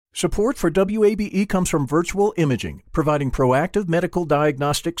Support for WABE comes from Virtual Imaging, providing proactive medical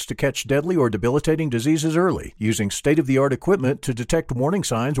diagnostics to catch deadly or debilitating diseases early, using state-of-the-art equipment to detect warning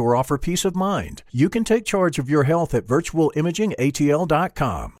signs or offer peace of mind. You can take charge of your health at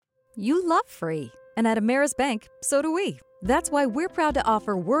virtualimagingatl.com. You love free, and at Ameris Bank, so do we. That's why we're proud to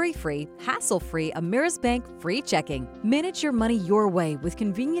offer worry-free, hassle-free Ameris Bank free checking. Manage your money your way with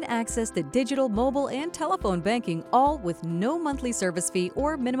convenient access to digital, mobile, and telephone banking, all with no monthly service fee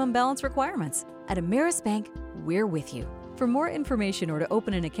or minimum balance requirements. At Ameris Bank, we're with you. For more information or to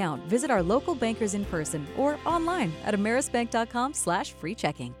open an account, visit our local bankers in person or online at amerisbank.com/free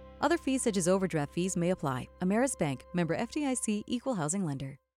checking. Other fees such as overdraft fees may apply. Ameris Bank, member FDIC, equal housing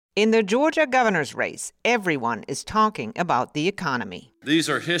lender. In the Georgia governor's race, everyone is talking about the economy. These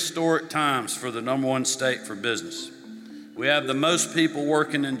are historic times for the number one state for business. We have the most people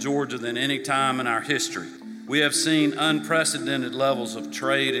working in Georgia than any time in our history. We have seen unprecedented levels of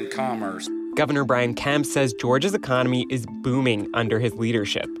trade and commerce. Governor Brian Kemp says Georgia's economy is booming under his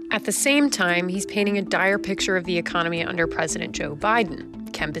leadership. At the same time, he's painting a dire picture of the economy under President Joe Biden.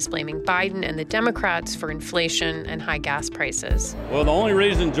 Kemp is blaming Biden and the Democrats for inflation and high gas prices. Well, the only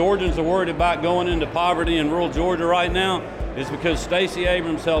reason Georgians are worried about going into poverty in rural Georgia right now is because Stacey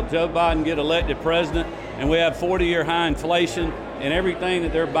Abrams helped Joe Biden get elected president, and we have 40-year high inflation, and everything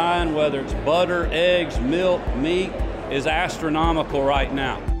that they're buying, whether it's butter, eggs, milk, meat, is astronomical right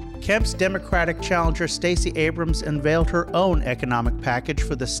now. Kemp's Democratic challenger Stacey Abrams unveiled her own economic package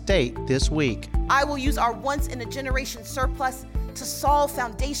for the state this week. I will use our once-in-a-generation surplus to solve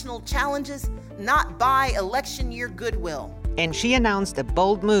foundational challenges, not buy election year goodwill. And she announced a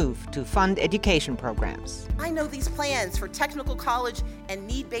bold move to fund education programs. I know these plans for technical college and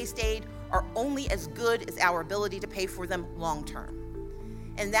need-based aid are only as good as our ability to pay for them long-term.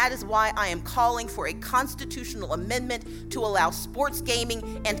 And that is why I am calling for a constitutional amendment to allow sports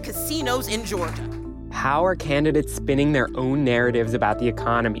gaming and casinos in Georgia. How are candidates spinning their own narratives about the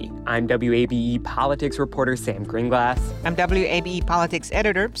economy? I'm WABE politics reporter Sam Gringlass. I'm WABE politics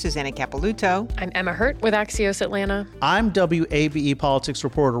editor Susanna Capeluto. I'm Emma Hurt with Axios Atlanta. I'm WABE politics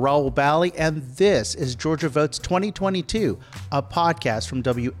reporter Raul Bally, and this is Georgia Votes 2022, a podcast from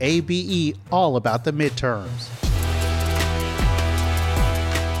WABE all about the midterms.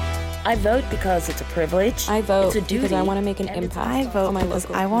 I vote because it's a privilege. I vote it's a duty, because I want to make an impact. I vote because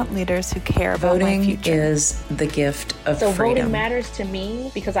I want leaders who care about my future. Voting is the gift of freedom. So voting matters to me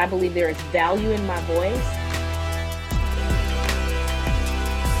because I believe there is value in my voice.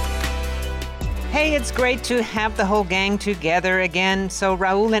 Hey, it's great to have the whole gang together again. So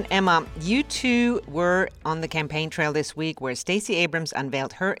Raul and Emma, you two were on the campaign trail this week where Stacey Abrams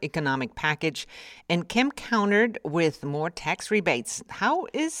unveiled her economic package and Kemp countered with more tax rebates. How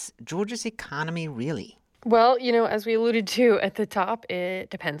is Georgia's economy really? Well, as we alluded to at the top, it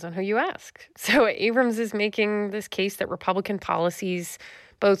depends on who you ask. So Abrams is making this case that Republican policies,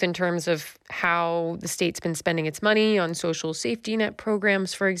 both in terms of how the state's been spending its money on social safety net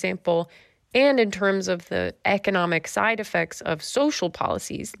programs, for example, and in terms of the economic side effects of social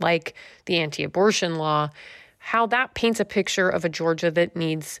policies like the anti-abortion law, how that paints a picture of a Georgia that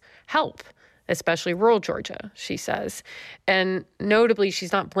needs help, especially rural Georgia, she says. And notably,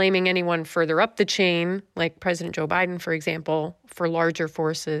 she's not blaming anyone further up the chain, like President Joe Biden, for example, for larger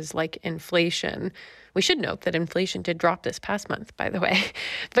forces like inflation. We should note that inflation did drop this past month, by the way.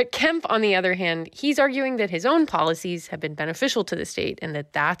 But Kemp, on the other hand, he's arguing that his own policies have been beneficial to the state and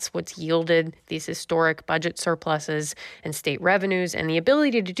that that's what's yielded these historic budget surpluses and state revenues and the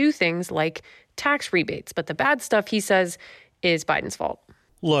ability to do things like tax rebates. But the bad stuff, he says, is Biden's fault.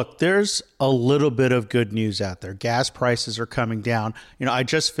 Look, there's a little bit of good news out there. Gas prices are coming down. I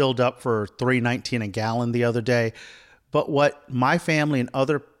just filled up for $3.19 a gallon the other day. But what my family and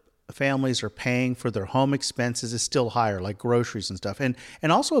other families are paying for their home expenses is still higher, like groceries and stuff. And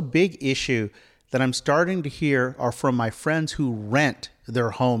also a big issue that I'm starting to hear are from my friends who rent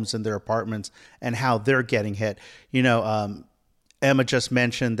their homes and their apartments and how they're getting hit. Emma just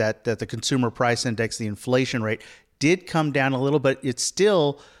mentioned that the consumer price index, the inflation rate, did come down a little, but it's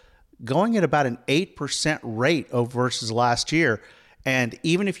still going at about an 8% rate versus last year. And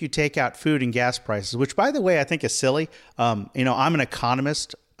even if you take out food and gas prices, which, by the way, I think is silly. I'm an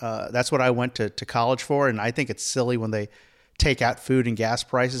economist. That's what I went to college for. And I think it's silly when they take out food and gas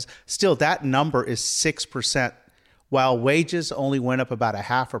prices. Still, that number is 6%, while wages only went up about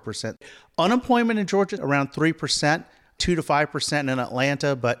 0.5%. Unemployment in Georgia, around 3%, 2 to 5% in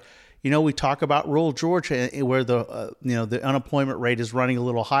Atlanta. But, we talk about rural Georgia where the unemployment rate is running a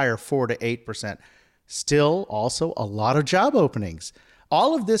little higher, 4 to 8%. Still, also a lot of job openings.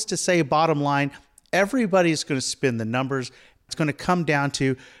 All of this to say, bottom line, everybody's going to spin the numbers. It's going to come down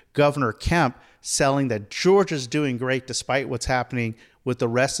to, Governor Kemp selling that Georgia's doing great despite what's happening with the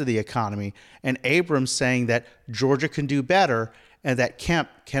rest of the economy, and Abrams saying that Georgia can do better and that Kemp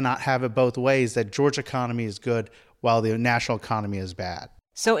cannot have it both ways, that Georgia economy is good while the national economy is bad.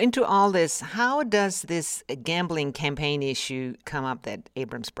 So into all this, how does this gambling campaign issue come up that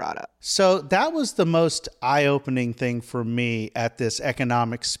Abrams brought up? So that was the most eye-opening thing for me at this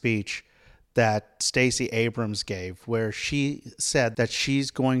economic speech that Stacey Abrams gave, where she said that she's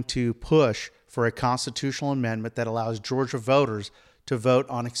going to push for a constitutional amendment that allows Georgia voters to vote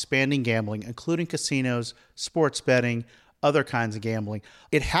on expanding gambling, including casinos, sports betting, other kinds of gambling.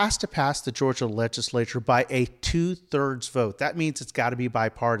 It has to pass the Georgia legislature by a 2/3 vote. That means it's got to be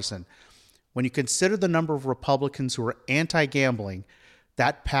bipartisan. When you consider the number of Republicans who are anti-gambling,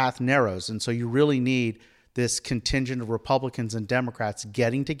 that path narrows. And so you really need this contingent of Republicans and Democrats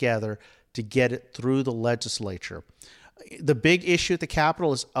getting together to get it through the legislature. The big issue at the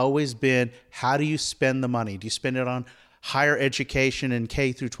Capitol has always been, how do you spend the money? Do you spend it on higher education and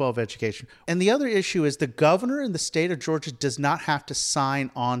K through 12 education? And the other issue is the governor in the state of Georgia does not have to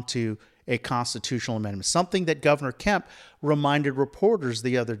sign on to a constitutional amendment. Something that Governor Kemp reminded reporters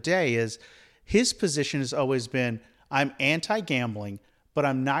the other day is his position has always been, I'm anti-gambling, but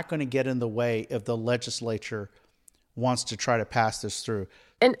I'm not going to get in the way if the legislature wants to try to pass this through.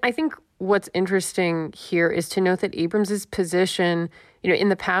 And I think what's interesting here is to note that Abrams's position, in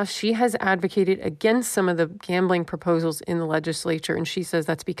the past, she has advocated against some of the gambling proposals in the legislature. And she says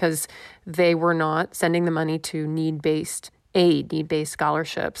that's because they were not sending the money to need-based aid, need-based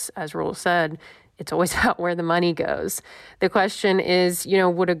scholarships. As Raul said, it's always about where the money goes. The question is,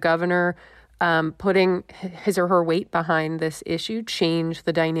 would a governor putting his or her weight behind this issue change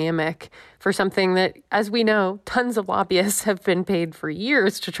the dynamic for something that, as we know, tons of lobbyists have been paid for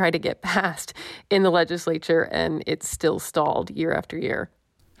years to try to get passed in the legislature, and it's still stalled year after year?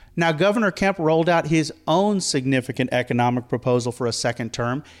 Now, Governor Kemp rolled out his own significant economic proposal for a second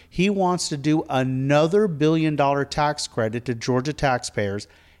term. He wants to do another $1 billion tax credit to Georgia taxpayers,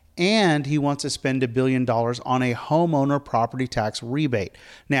 and he wants to spend $1 billion on a homeowner property tax rebate.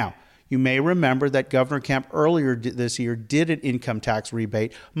 Now, you may remember that Governor Kemp earlier this year did an income tax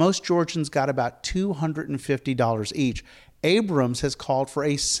rebate. Most Georgians got about $250 each. Abrams has called for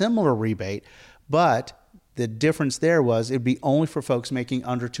a similar rebate, but the difference there was it'd be only for folks making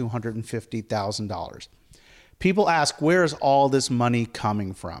under $250,000. People ask, where's all this money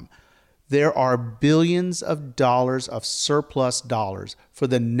coming from? There are billions of dollars of surplus dollars for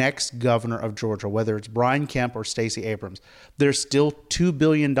the next governor of Georgia, whether it's Brian Kemp or Stacey Abrams. There's still $2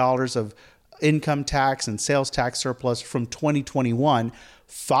 billion of income tax and sales tax surplus from 2021,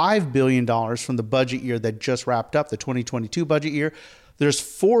 $5 billion from the budget year that just wrapped up, the 2022 budget year. There's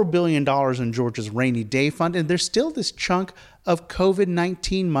 $4 billion in Georgia's rainy day fund, and there's still this chunk of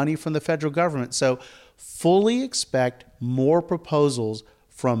COVID-19 money from the federal government. So fully expect more proposals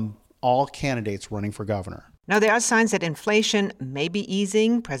from all candidates running for governor. Now, there are signs that inflation may be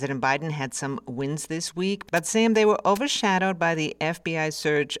easing. President Biden had some wins this week, but Sam, they were overshadowed by the FBI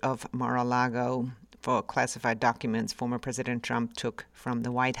search of Mar-a-Lago for classified documents former President Trump took from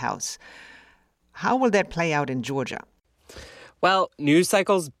the White House. How will that play out in Georgia? Well, news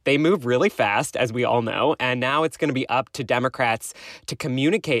cycles, they move really fast, as we all know, and now it's going to be up to Democrats to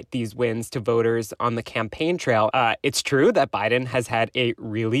communicate these wins to voters on the campaign trail. It's true that Biden has had a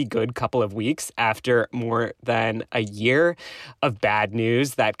really good couple of weeks after more than a year of bad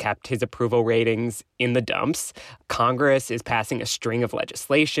news that kept his approval ratings in the dumps. Congress is passing a string of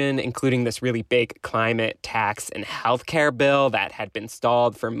legislation, including this really big climate tax and healthcare bill that had been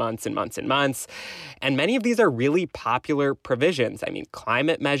stalled for months and months and months. And many of these are really popular provisions. I mean,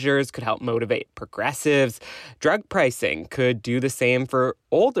 climate measures could help motivate progressives. Drug pricing could do the same for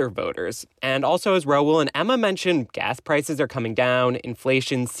older voters. And also, as Raul and Emma mentioned, gas prices are coming down.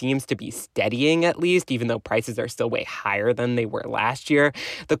 Inflation seems to be steadying, at least, even though prices are still way higher than they were last year.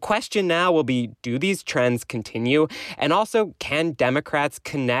 The question now will be, do these trends continue? And also, can Democrats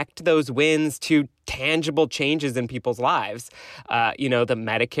connect those wins to tangible changes in people's lives? The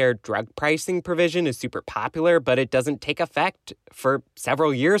Medicare drug pricing provision is super popular, but it doesn't take effect for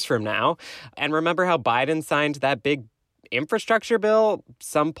several years from now. And remember how Biden signed that big infrastructure bill?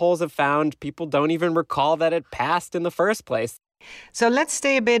 Some polls have found people don't even recall that it passed in the first place. So let's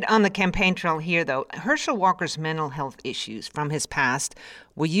stay a bit on the campaign trail here, though. Herschel Walker's mental health issues from his past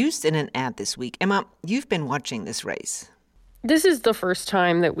were used in an ad this week. Emma, you've been watching this race. This is the first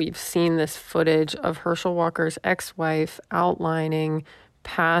time that we've seen this footage of Herschel Walker's ex-wife outlining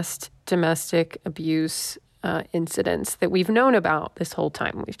past domestic abuse incidents that we've known about this whole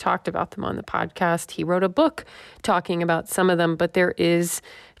time. We've talked about them on the podcast. He wrote a book talking about some of them, but there is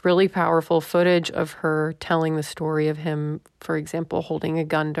really powerful footage of her telling the story of him, for example, holding a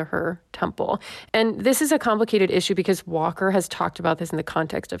gun to her temple. And this is a complicated issue because Walker has talked about this in the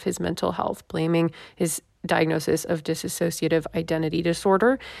context of his mental health, blaming his diagnosis of dissociative identity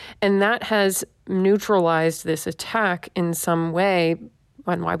disorder. And that has neutralized this attack in some way,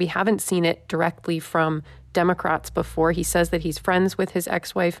 and why we haven't seen it directly from Democrats before. He says that he's friends with his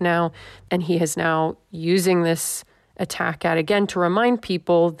ex-wife now, and he is now using this attack again to remind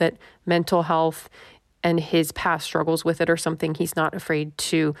people that mental health and his past struggles with it are something he's not afraid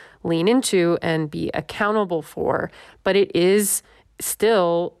to lean into and be accountable for. But it is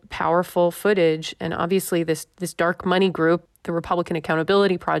still powerful footage. And obviously this dark money group, the Republican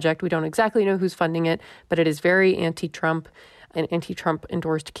Accountability Project, we don't exactly know who's funding it, but it is very anti-Trump and anti-Trump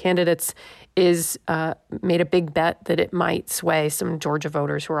endorsed candidates, is made a big bet that it might sway some Georgia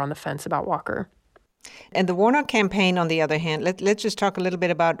voters who are on the fence about Walker. And the Warnock campaign, on the other hand, let's just talk a little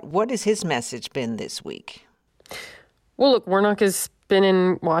bit about what has his message been this week? Well, look, Warnock has been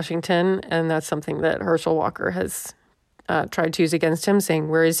in Washington, and that's something that Herschel Walker has tried to use against him, saying,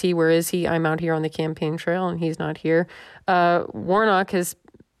 where is he? Where is he? I'm out here on the campaign trail, and he's not here. Warnock has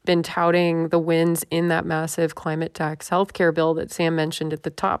been touting the wins in that massive climate tax healthcare bill that Sam mentioned at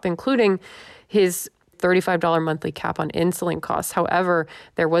the top, including his $35 monthly cap on insulin costs. However,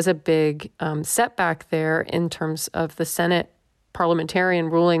 there was a big setback there in terms of the Senate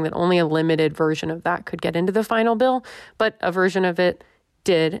parliamentarian ruling that only a limited version of that could get into the final bill, but a version of it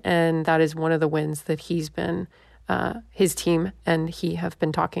did, and that is one of the wins that he's been, his team and he have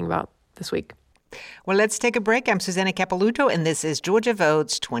been talking about this week. Well, let's take a break. I'm Susanna Capelouto, and this is Georgia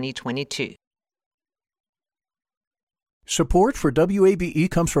Votes 2022. Support for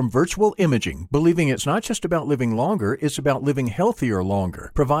WABE comes from Virtual Imaging, believing it's not just about living longer, it's about living healthier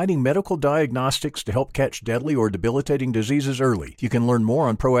longer, providing medical diagnostics to help catch deadly or debilitating diseases early. You can learn more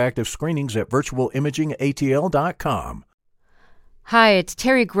on proactive screenings at virtualimagingatl.com. Hi, it's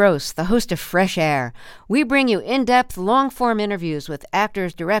Terry Gross, the host of Fresh Air. We bring you in-depth, long-form interviews with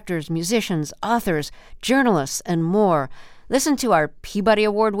actors, directors, musicians, authors, journalists, and more. Listen to our Peabody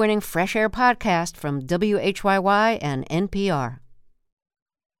Award-winning Fresh Air podcast from WHYY and NPR.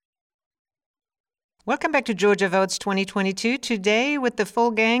 Welcome back to Georgia Votes 2022. Today with the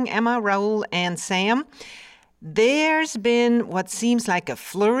full gang, Emma, Raul, and Sam. There's been what seems like a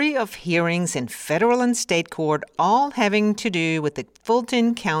flurry of hearings in federal and state court, all having to do with the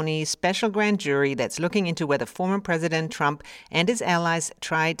Fulton County special grand jury that's looking into whether former President Trump and his allies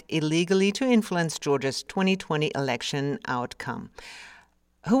tried illegally to influence Georgia's 2020 election outcome.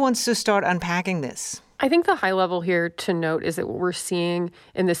 Who wants to start unpacking this? I think the high level here to note is that what we're seeing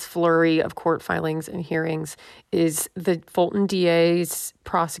in this flurry of court filings and hearings is the Fulton DA's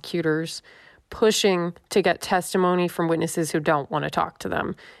prosecutors pushing to get testimony from witnesses who don't want to talk to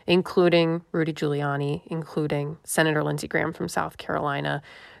them, including Rudy Giuliani, including Senator Lindsey Graham from South Carolina,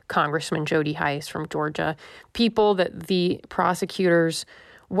 Congressman Jody Hice from Georgia, people that the prosecutors,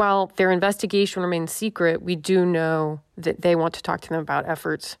 while their investigation remains secret, we do know that they want to talk to them about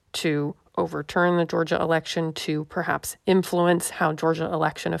efforts to overturn the Georgia election, to perhaps influence how Georgia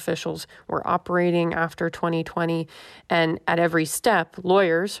election officials were operating after 2020. And at every step,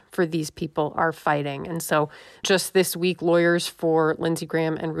 lawyers for these people are fighting. And so just this week, lawyers for Lindsey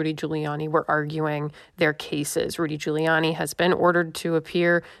Graham and Rudy Giuliani were arguing their cases. Rudy Giuliani has been ordered to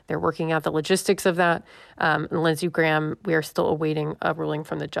appear. They're working out the logistics of that. And Lindsey Graham, we are still awaiting a ruling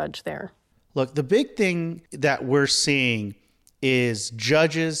from the judge there. Look, the big thing that we're seeing is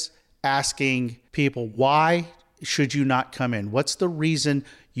judges asking people, why should you not come in? What's the reason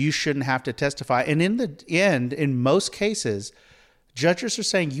you shouldn't have to testify? And in the end, in most cases, judges are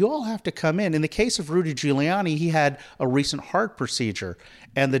saying, you all have to come in. In the case of Rudy Giuliani, he had a recent heart procedure.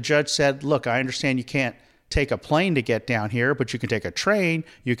 And the judge said, look, I understand you can't take a plane to get down here, but you can take a train,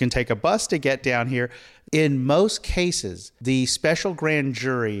 you can take a bus to get down here. In most cases, the special grand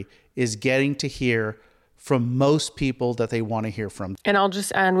jury is getting to hear from most people that they want to hear from. And I'll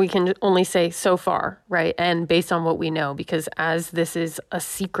just add, we can only say so far, right? And based on what we know, because as this is a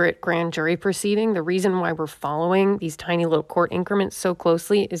secret grand jury proceeding, the reason why we're following these tiny little court increments so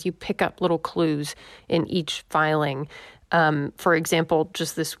closely is you pick up little clues in each filing. For example,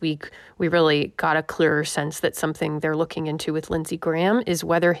 just this week, we really got a clearer sense that something they're looking into with Lindsey Graham is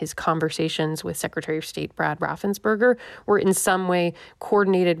whether his conversations with Secretary of State Brad Raffensperger were in some way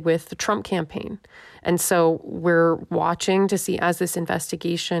coordinated with the Trump campaign. And so we're watching to see as this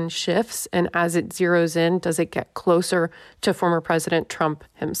investigation shifts and as it zeroes in, does it get closer to former President Trump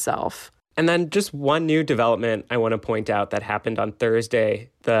himself? And then just one new development I want to point out that happened on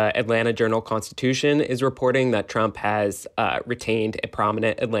Thursday. The Atlanta Journal-Constitution is reporting that Trump has retained a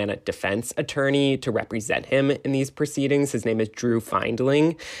prominent Atlanta defense attorney to represent him in these proceedings. His name is Drew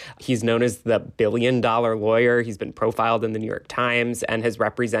Findling. He's known as the billion-dollar lawyer. He's been profiled in the New York Times and has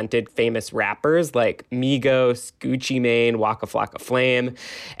represented famous rappers like Migos, Gucci Mane, Waka Flocka Flame.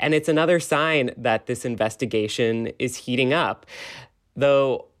 And it's another sign that this investigation is heating up.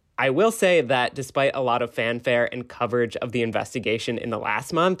 Though I will say that despite a lot of fanfare and coverage of the investigation in the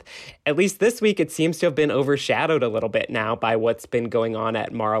last month, at least this week it seems to have been overshadowed a little bit now by what's been going on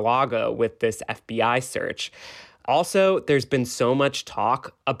at Mar-a-Lago with this FBI search. Also, there's been so much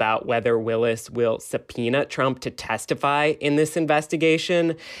talk about whether Willis will subpoena Trump to testify in this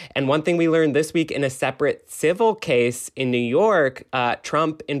investigation. And one thing we learned this week in a separate civil case in New York,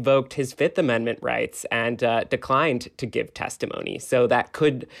 Trump invoked his Fifth Amendment rights and declined to give testimony. So that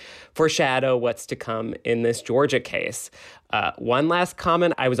could foreshadow what's to come in this Georgia case. One last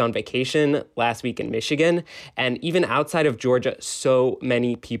comment. I was on vacation last week in Michigan, and even outside of Georgia, so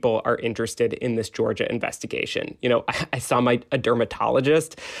many people are interested in this Georgia investigation. You know, I saw a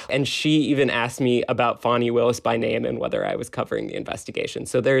dermatologist, and she even asked me about Fani Willis by name and whether I was covering the investigation.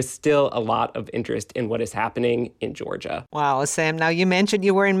 So there's still a lot of interest in what is happening in Georgia. Wow, Sam, now you mentioned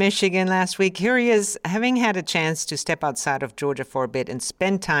you were in Michigan last week. Curious, having had a chance to step outside of Georgia for a bit and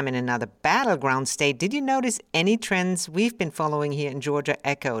spend time in another battleground state, did you notice any trends we've been following here in Georgia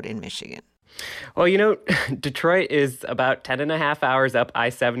echoed in Michigan? Well, you know, Detroit is about 10 and a half hours up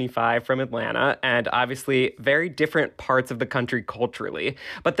I-75 from Atlanta, and obviously very different parts of the country culturally.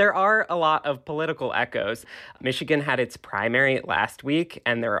 But there are a lot of political echoes. Michigan had its primary last week,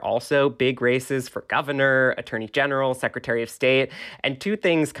 and there are also big races for governor, attorney general, secretary of state. And two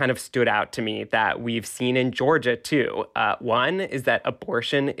things kind of stood out to me that we've seen in Georgia, too. One is that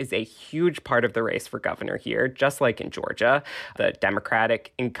abortion is a huge part of the race for governor here, just like in Georgia. The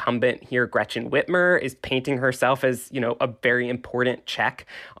Democratic incumbent here, Gretchen Whitmer, is painting herself as, you know, a very important check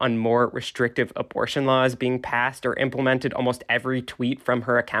on more restrictive abortion laws being passed or implemented. Almost every tweet from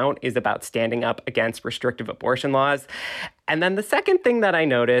her account is about standing up against restrictive abortion laws. And then the second thing that I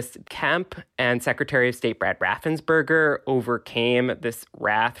noticed, Kemp and Secretary of State Brad Raffensperger overcame this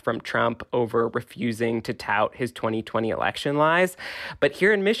wrath from Trump over refusing to tout his 2020 election lies. But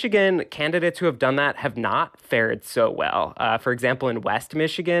here in Michigan, candidates who have done that have not fared so well. For example, in West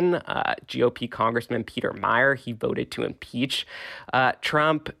Michigan, GOP Congressman Peter Meijer, he voted to impeach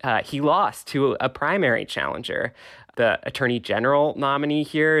Trump. He lost to a primary challenger. The attorney general nominee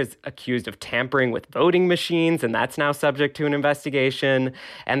here is accused of tampering with voting machines, and that's now subject to an investigation.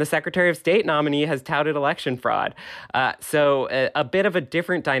 And the Secretary of State nominee has touted election fraud. So a bit of a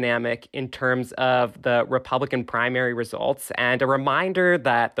different dynamic in terms of the Republican primary results, and a reminder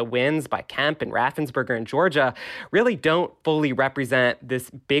that the wins by Kemp and Raffensperger in Georgia really don't fully represent this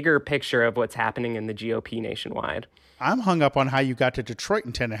bigger picture of what's happening in the GOP nationwide. I'm hung up on how you got to Detroit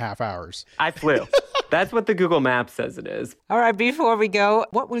in 10 and a half hours. I flew. That's what the Google Maps says it is. All right, before we go,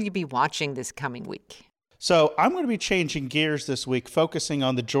 what will you be watching this coming week? So I'm going to be changing gears this week, focusing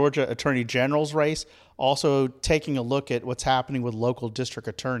on the Georgia Attorney General's race, also taking a look at what's happening with local district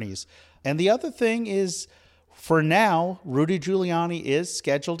attorneys. And the other thing is, for now, Rudy Giuliani is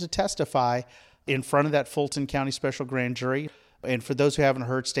scheduled to testify in front of that Fulton County Special Grand Jury. And for those who haven't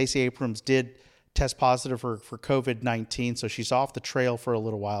heard, Stacey Abrams did test positive for COVID-19, so she's off the trail for a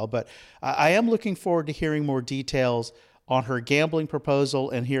little while. But I am looking forward to hearing more details on her gambling proposal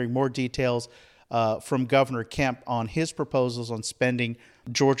and hearing more details from Governor Kemp on his proposals on spending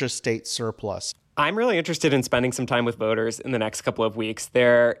Georgia state surplus. I'm really interested in spending some time with voters in the next couple of weeks.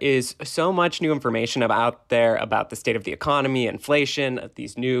 There is so much new information out there about the state of the economy, inflation,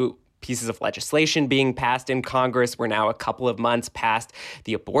 these new pieces of legislation being passed in Congress. We're now a couple of months past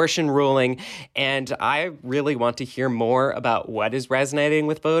the abortion ruling, and I really want to hear more about what is resonating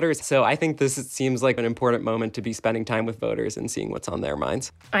with voters. So I think this seems like an important moment to be spending time with voters and seeing what's on their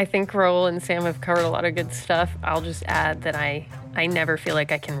minds. I think Raul and Sam have covered a lot of good stuff. I'll just add that I never feel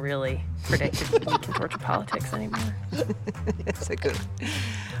like I can really predict a week in Georgia politics anymore. That's a good one.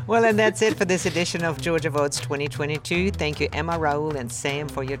 Well, and that's it for this edition of Georgia Votes 2022. Thank you, Emma, Raul, and Sam,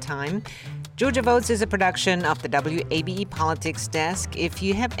 for your time. Georgia Votes is a production of the WABE Politics Desk. If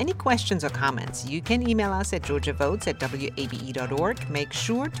you have any questions or comments, you can email us at georgiavotes@wabe.org. Make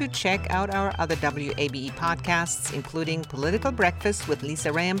sure to check out our other WABE podcasts, including Political Breakfast with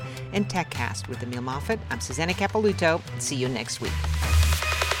Lisa Ram and TechCast with Emil Moffat. I'm Susanna Capelouto. See you next week.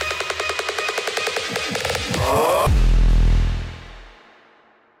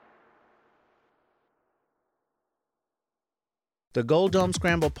 The Gold Dome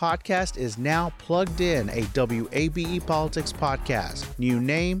Scramble podcast is now plugged in, a WABE Politics podcast. New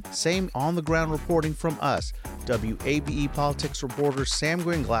name, same on-the-ground reporting from us, WABE Politics reporters Sam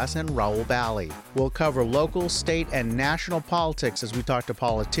Gringlass and Raul Bally. We'll cover local, state, and national politics as we talk to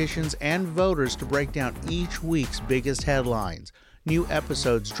politicians and voters to break down each week's biggest headlines. New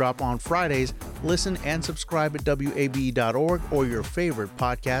episodes drop on Fridays. Listen and subscribe at WABE.org or your favorite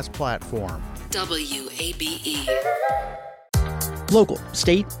podcast platform. WABE. Local,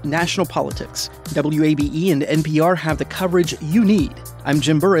 state, national politics. WABE and NPR have the coverage you need. I'm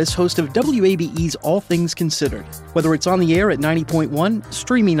Jim Burris, host of WABE's All Things Considered. Whether it's on the air at 90.1,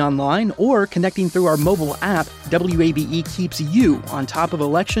 streaming online, or connecting through our mobile app, WABE keeps you on top of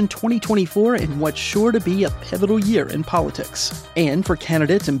election 2024 in what's sure to be a pivotal year in politics. And for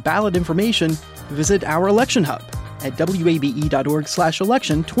candidates and ballot information, visit our election hub at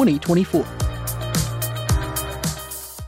wabe.org/election 2024.